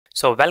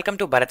So welcome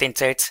to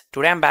Bharath.Insights.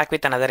 Today I'm back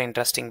with another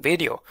interesting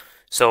video.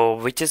 So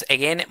which is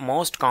again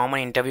most common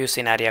interview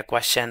scenario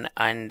question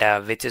and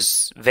which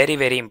is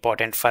very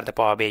important for the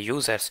Power BI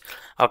users.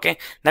 Okay,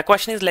 the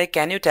question is like,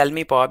 can you tell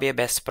me Power BI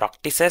best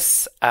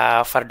practices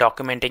for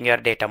documenting your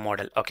data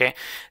model? Okay,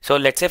 so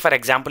let's say for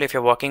example, if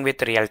you're working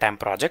with real-time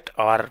project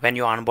or when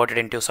you onboarded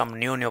into some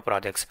new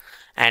projects,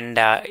 and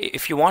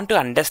if you want to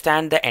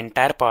understand the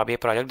entire Power BI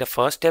project, the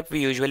first step we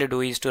usually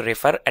do is to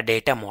refer a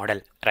data model,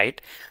 right?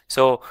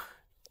 So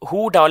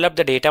who develop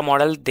the data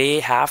model, they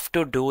have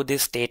to do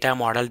this data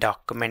model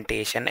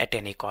documentation at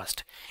any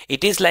cost.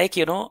 It is like,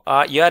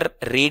 you're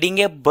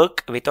reading a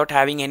book without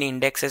having any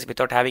indexes,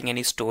 without having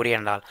any story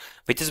and all,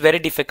 which is very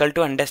difficult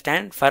to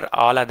understand for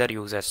all other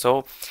users.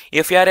 So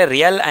if you are a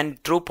real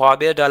and true Power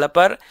BI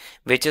developer,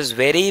 which is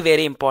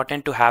very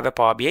important to have a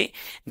Power BI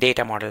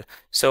data model.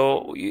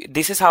 So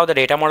this is how the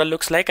data model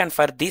looks like, and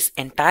for this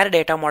entire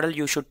data model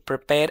you should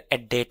prepare a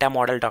data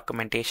model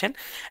documentation.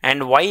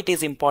 And why it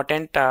is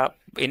important,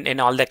 in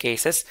all the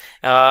cases,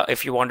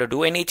 if you want to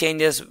do any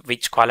changes,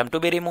 which column to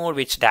be removed,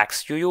 which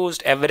DAX you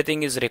used,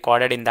 everything is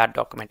recorded in that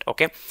document.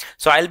 Okay,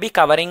 so I'll be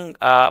covering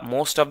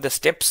most of the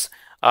steps,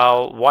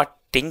 what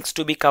things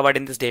to be covered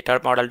in this data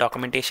model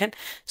documentation.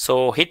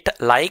 So hit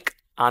like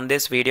on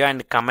this video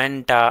and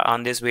comment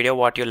on this video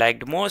what you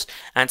liked most,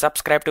 and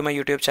subscribe to my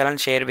YouTube channel,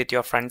 share with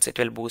your friends. It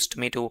will boost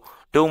me to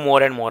do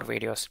more and more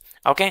videos.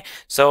 Okay,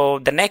 so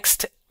the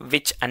next,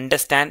 which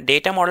understand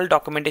data model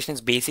documentation,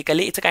 is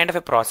basically it's a kind of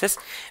a process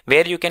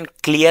where you can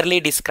clearly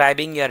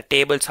describing your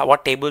tables,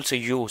 what tables you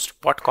used,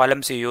 what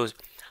columns you use,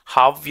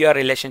 how your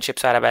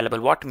relationships are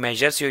available, what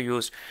measures you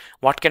use,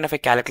 what kind of a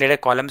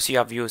calculated columns you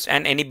have used,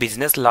 and any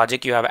business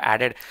logic you have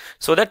added,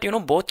 so that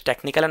both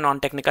technical and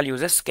non-technical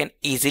users can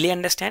easily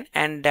understand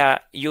and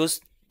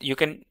you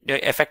can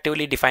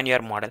effectively define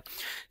your model.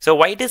 So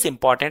why it is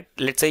important?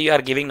 Let's say you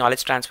are giving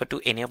knowledge transfer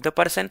to any of the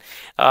person,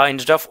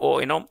 instead of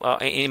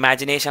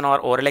imagination or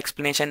oral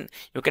explanation,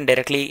 you can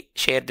directly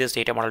share this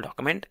data model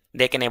document.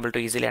 They can able to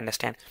easily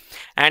understand.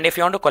 And if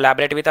you want to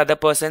collaborate with other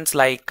persons,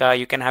 like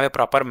you can have a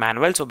proper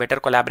manual, so better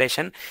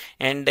collaboration.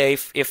 And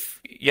if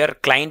your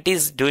client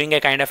is doing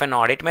a kind of an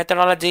audit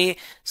methodology,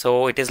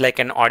 so it is like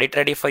an audit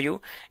ready for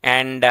you,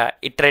 and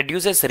it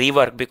reduces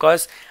rework,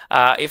 because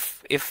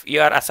if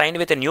you are assigned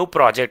with a new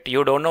project,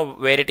 you don't know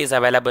where it is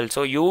available.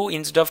 So you,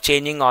 instead of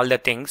changing all the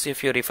things,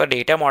 if you refer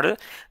data model,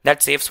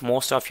 that saves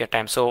most of your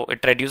time. So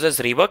it reduces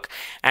rework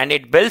and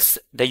it builds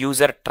the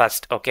user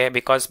trust. Okay,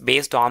 because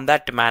based on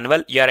that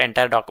manual, your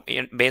entire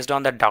based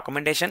on the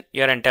documentation,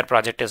 your entire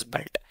project is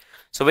built.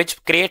 So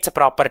which creates a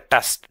proper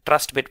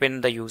trust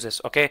between the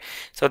users. Okay,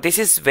 so this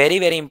is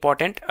very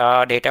important,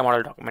 data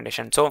model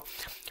documentation. So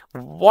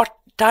what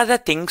are the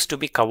things to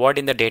be covered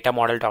in the data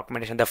model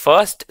documentation? The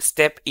first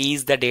step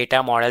is the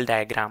data model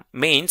diagram,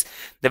 means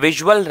the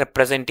visual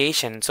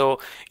representation. So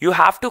you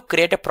have to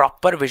create a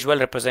proper visual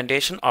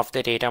representation of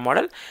the data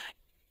model,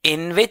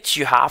 in which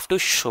you have to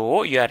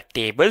show your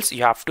tables,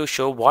 you have to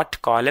show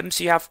what columns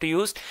you have to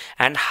use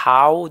and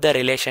how the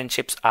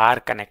relationships are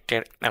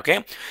connected.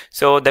 Okay,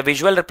 so the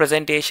visual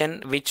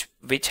representation which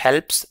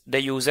helps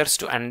the users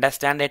to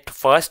understand at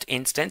first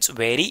instance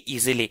very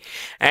easily.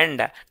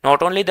 And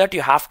not only that,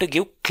 you have to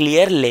give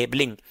clear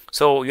labeling.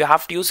 So you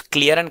have to use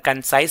clear and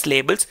concise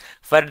labels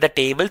for the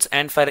tables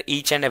and for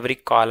each and every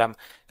column,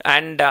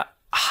 and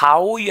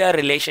how your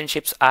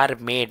relationships are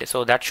made,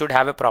 so that should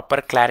have a proper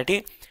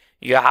clarity.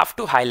 You have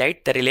to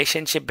highlight the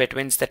relationship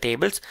between the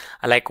tables,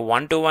 like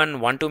one to one,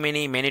 one to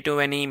many, many to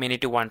many, many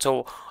to one.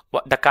 So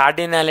the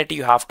cardinality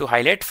you have to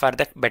highlight for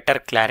that better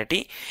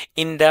clarity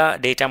in the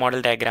data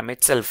model diagram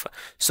itself.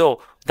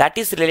 So that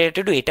is related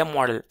to data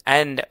model.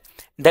 And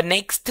the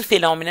next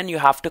phenomenon you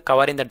have to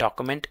cover in the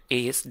document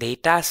is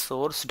data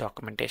source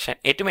documentation.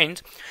 It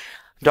means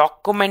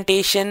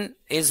documentation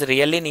is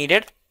really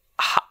needed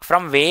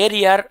from where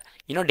your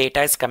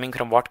data is coming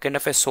from, what kind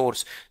of a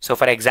source. So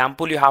for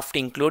example, you have to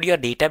include your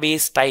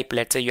database type.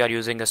 Let's say you are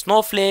using a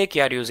Snowflake,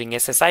 you are using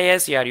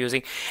SSIS, you are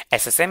using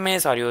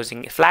SSMS, or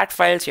using flat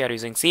files, you are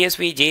using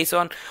CSV,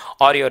 JSON,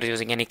 or you are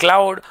using any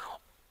cloud.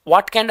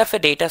 What kind of a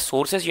data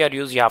sources you are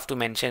used, you have to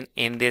mention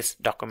in this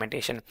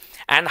documentation,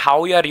 and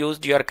how you are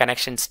used your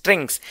connection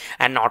strings.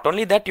 And not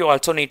only that, you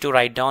also need to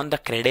write down the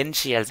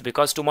credentials,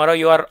 because tomorrow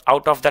you are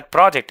out of that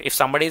project. If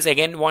somebody is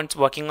again wants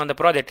working on the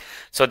project,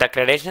 so the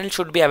credentials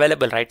should be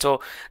available, right? So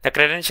the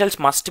credentials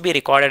must be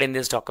recorded in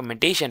this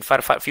documentation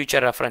for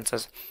future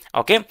references.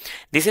 Okay,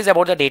 this is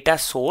about the data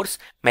source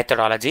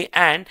methodology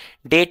and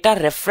data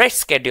refresh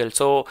schedule.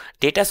 So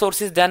data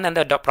source is done and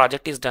the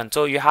project is done,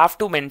 so you have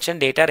to mention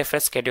data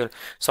refresh schedule.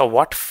 So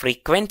what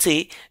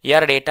frequency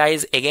your data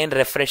is again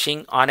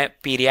refreshing on a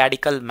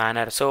periodical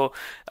manner. So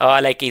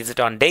like, is it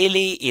on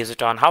daily, is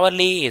it on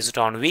hourly, is it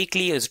on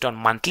weekly, is it on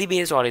monthly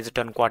based, or is it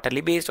on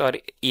quarterly based or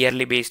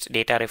yearly based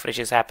data refresh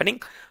is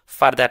happening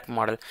for that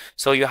model.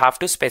 So you have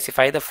to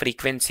specify the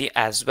frequency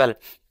as well.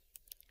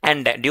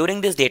 And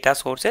during these data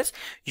sources,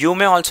 you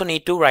may also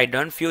need to write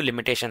down few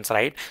limitations,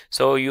 right?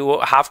 So you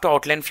have to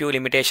outline few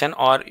limitation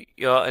or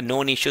your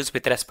known issues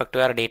with respect to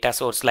your data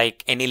source,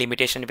 like any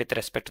limitation with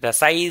respect to the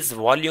size,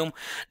 volume,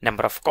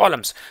 number of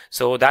columns.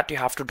 So that you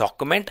have to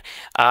document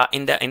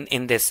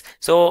in this.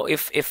 So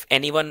if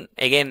anyone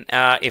again,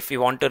 if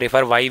you want to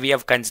refer why we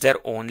have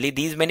considered only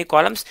these many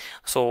columns,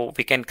 so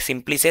we can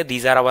simply say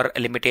these are our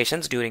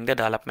limitations during the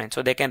development.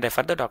 So they can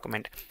refer the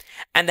document.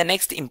 And the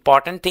next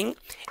important thing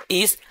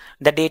is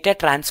the data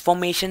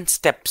transformation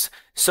steps.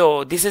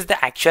 So this is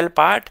the actual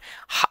part,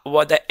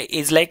 what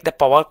is like the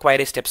Power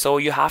Query steps. So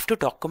you have to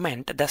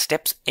document the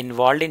steps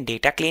involved in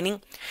data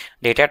cleaning,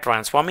 data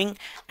transforming,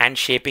 and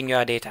shaping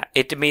your data.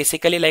 It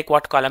basically like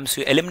what columns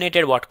you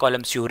eliminated, what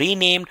columns you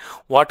renamed,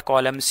 what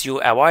columns you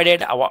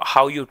avoided,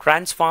 how you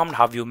transformed,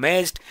 how you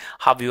merged,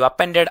 how you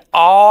appended,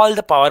 all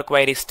the Power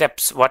Query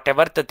steps,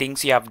 whatever the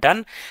things you have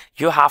done,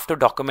 you have to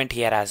document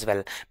here as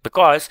well.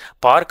 Because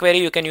Power Query,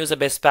 you can use the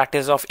best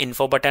practice of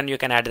info button, you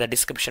can add the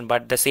description,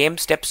 but the same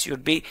steps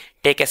should be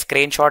take a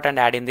screenshot and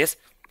add in this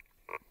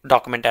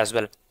document as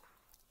well.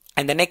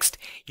 And the next,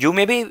 you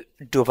may be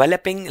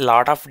developing a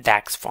lot of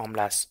DAX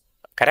formulas,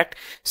 correct?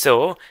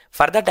 So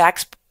for the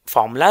DAX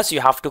formulas,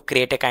 you have to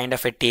create a kind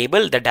of a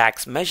table, the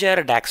DAX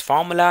measure, DAX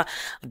formula,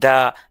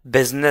 the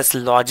business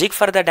logic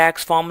for the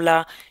DAX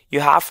formula. You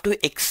have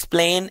to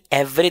explain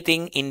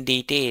everything in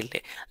detail.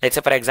 Let's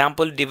say for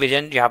example,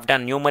 division, you have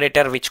done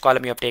numerator, which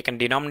column you have taken,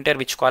 denominator,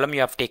 which column you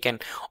have taken,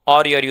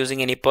 or you are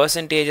using any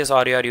percentages,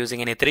 or you are using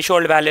any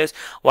threshold values.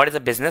 What is the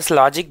business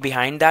logic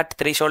behind that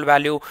threshold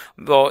value?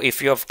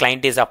 If your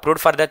client is approved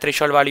for the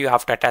threshold value, you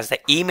have to attach the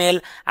email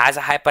as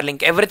a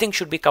hyperlink. Everything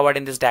should be covered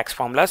in this DAX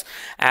formulas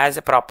as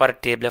a proper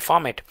tabular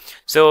format.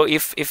 So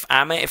if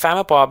I'm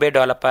a Power BI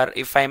developer,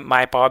 if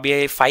my Power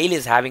BI file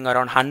is having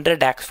around 100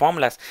 DAX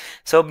formulas,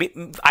 so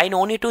I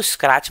no need to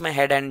scratch my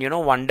head and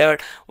wonder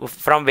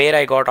from where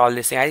I got all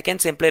this. I can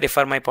simply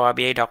refer my Power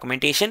BI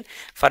documentation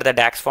for the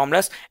DAX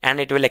formulas, and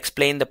it will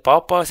explain the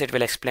purpose, it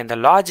will explain the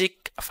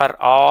logic for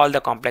all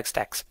the complex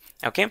DAX.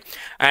 Okay,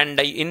 and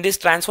in this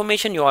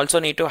transformation, you also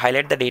need to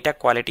highlight the data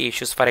quality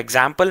issues. For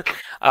example,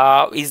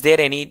 is there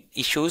any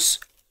issues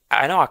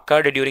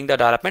occurred during the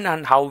development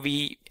and how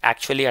we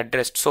actually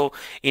addressed. So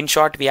in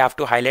short, we have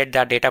to highlight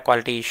the data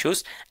quality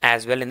issues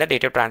as well in the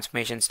data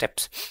transformation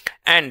steps.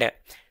 And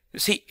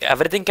see,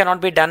 everything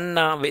cannot be done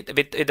with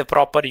the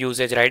proper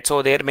usage, right?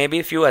 So there may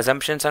be few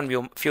assumptions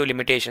and few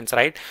limitations,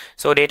 right?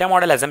 So data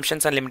model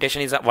assumptions and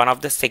limitation is one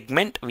of the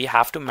segment we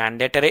have to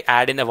mandatory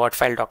add in the Word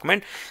file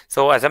document.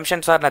 So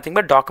assumptions are nothing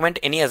but document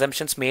any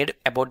assumptions made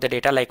about the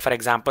data, like for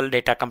example,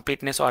 data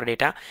completeness or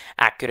data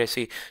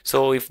accuracy.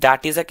 So if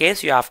that is the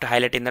case, you have to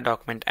highlight in the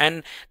document.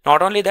 And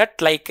not only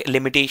that, like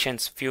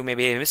limitations, few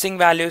maybe missing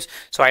values.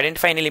 So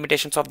identify any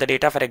limitations of the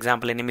data, for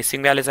example, any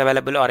missing values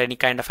available or any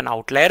kind of an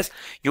outliers.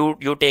 You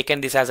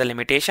taken this as a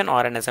limitation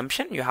or an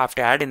assumption, you have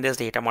to add in this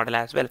data model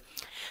as well.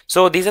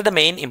 So these are the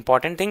main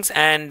important things,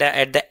 and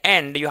at the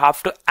end you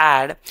have to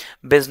add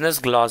business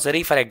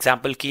glossary, for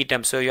example key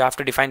terms. So you have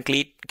to define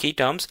key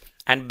terms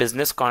and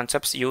business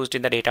concepts used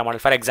in the data model.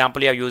 For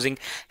example, you are using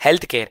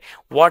healthcare,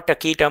 what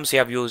key terms you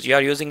have used. You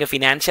are using a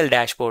financial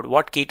dashboard,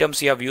 what key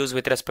terms you have used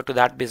with respect to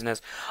that business.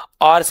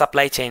 Or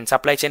supply chain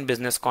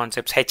business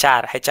concepts,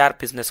 HR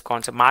business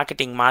concept,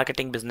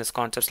 marketing business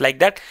concepts. Like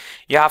that,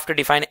 you have to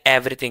define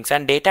everything.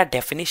 And data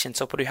definitions,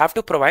 so you have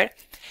to provide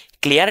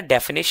clear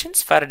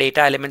definitions for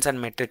data elements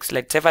and metrics.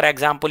 Let's say for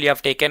example, you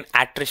have taken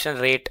attrition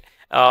rate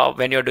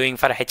when you're doing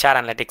for HR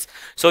analytics.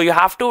 So you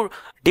have to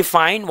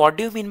define what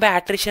do you mean by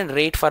attrition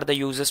rate for the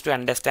users to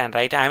understand,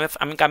 right? I'm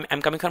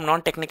coming from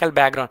non-technical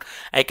background.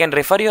 I can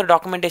refer your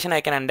documentation, I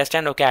can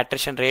understand, okay,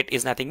 attrition rate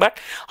is nothing but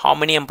how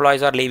many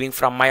employees are leaving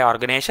from my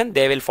organization,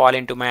 they will fall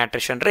into my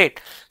attrition rate.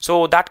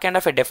 So that kind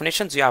of a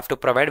definitions you have to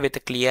provide with a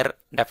clear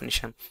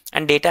definition.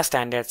 And data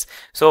standards,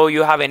 so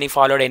you have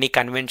followed any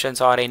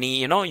conventions or any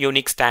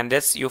unique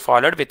standards you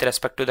followed with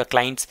respect to the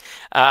clients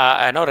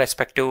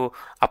respective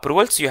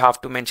approvals. You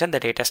have to mention the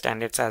data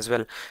standards as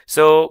well.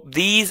 So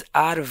these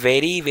are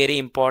very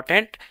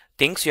important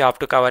things you have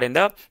to cover in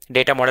the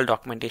data model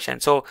documentation.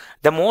 So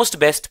the most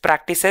best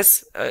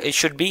practices,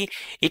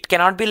 it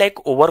cannot be like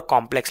over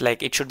complex,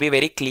 like it should be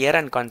very clear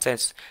and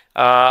concise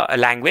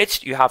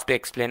language you have to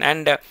explain.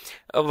 And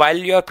while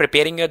you are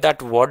preparing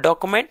that Word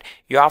document,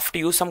 you have to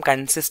use some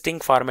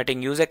consistent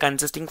formatting. Use a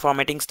consistent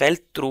formatting style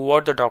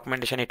throughout the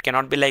documentation. It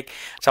cannot be like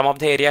some of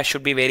the areas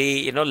should be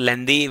very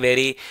lengthy,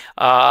 very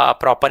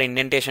proper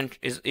indentation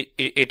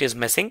it is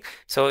missing.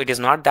 So it is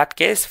not that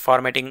case.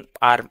 Formatting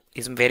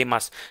is very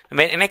must.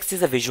 Next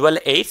is the visual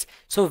aids.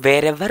 So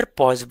wherever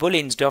possible,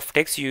 instead of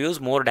text, you use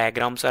more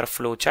diagrams or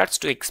flowcharts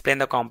to explain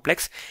the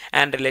complex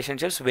and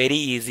relationships very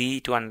easy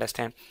to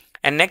understand.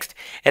 And next,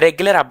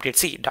 regular updates.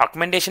 See,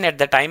 documentation at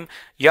the time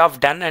you have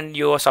done and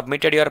you have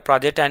submitted your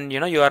project, and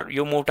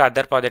you move to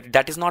other project.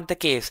 That is not the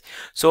case.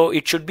 So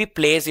it should be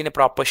placed in a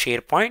proper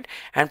SharePoint,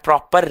 and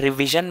proper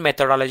revision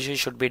methodology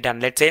should be done.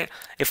 Let's say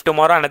if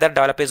tomorrow another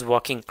developer is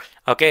working,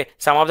 okay,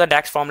 some of the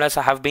DAX formulas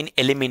have been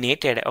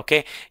eliminated.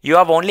 Okay, you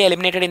have only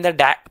eliminated in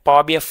the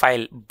Power BI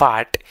file,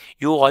 but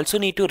you also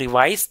need to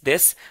revise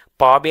this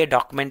Power BI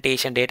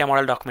documentation, data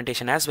model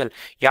documentation as well.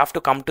 You have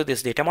to come to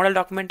this data model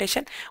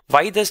documentation.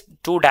 Why these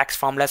two DAX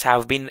formulas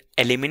have been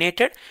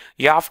eliminated?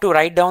 You have to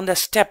write down the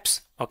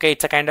steps. Okay,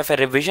 it's a kind of a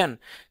revision.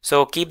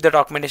 So keep the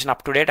documentation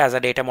up to date as a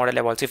data model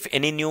evolves. If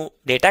any new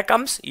data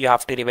comes, you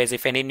have to revise.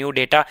 If any new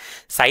data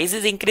size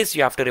is increased,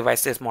 you have to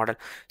revise this model.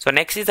 So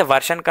next is the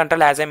version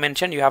control. As I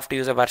mentioned, you have to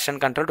use a version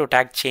control to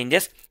tag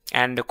changes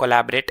and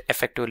collaborate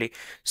effectively.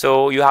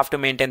 So you have to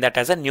maintain that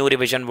as a new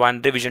revision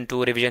 1, revision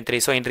 2, revision 3.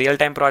 So in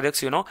real-time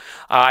projects,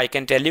 I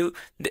can tell you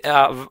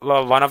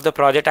one of the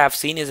project I have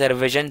seen is a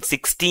revision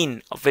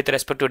 16 with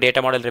respect to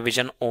data model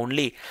revision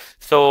only.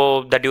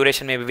 So the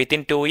duration may be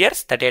within 2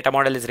 years. The data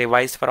model is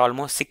revised for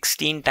almost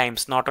 16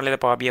 times. Not only the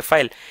Power BI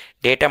file,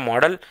 data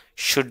model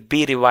should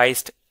be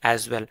revised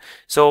as well.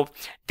 So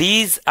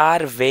these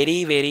are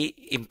very, very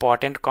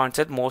important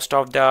concept. Most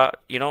of the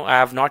I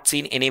have not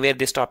seen anywhere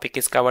this topic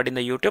is covered in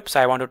the YouTube, so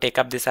I want to take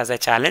up this as a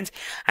challenge,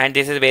 and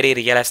this is very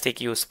realistic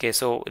use case.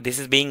 So this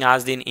is being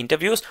asked in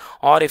interviews,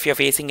 or if you're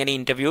facing any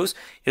interviews,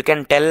 you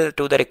can tell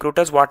to the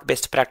recruiters what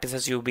best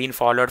practices you've been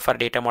followed for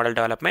data model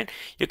development.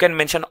 You can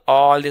mention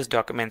all these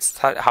documents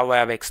how I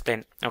have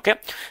explained. Okay,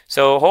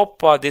 so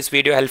hope this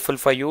video helpful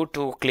for you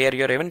to clear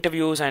your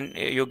interviews and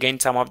you gain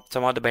some of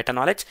the better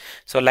knowledge.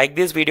 So like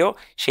this video,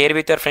 share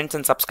with your friends,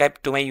 and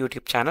subscribe to my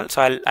YouTube channel.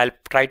 So I'll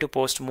try to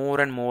post more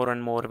and more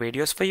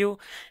videos for you.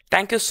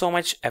 Thank you so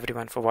much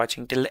everyone for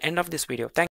watching till the end of this video. Thank you.